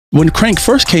When crank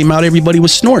first came out, everybody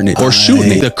was snorting it or shooting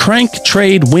it. The crank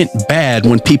trade went bad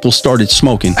when people started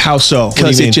smoking. How so?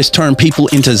 Because it just turned people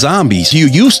into zombies. You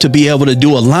used to be able to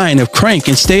do a line of crank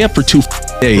and stay up for 2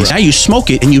 days. Now you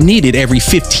smoke it and you need it every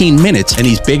 15 minutes. And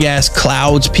these big ass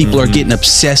clouds people are getting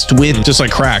obsessed with. Just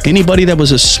like crack. Anybody that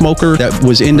was a smoker that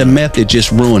was into meth, it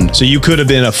just ruined. So you could have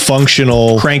been a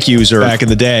functional crank user back in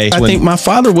the day. I think my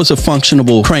father was a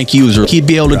functional crank user. He'd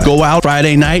be able to go out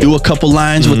Friday night, do a couple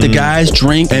lines with the guys,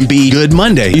 drink, and be good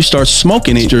Monday. You start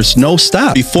smoking it, there's no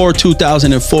stop. Before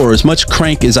 2004, as much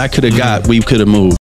crank as I could have got, we could have moved.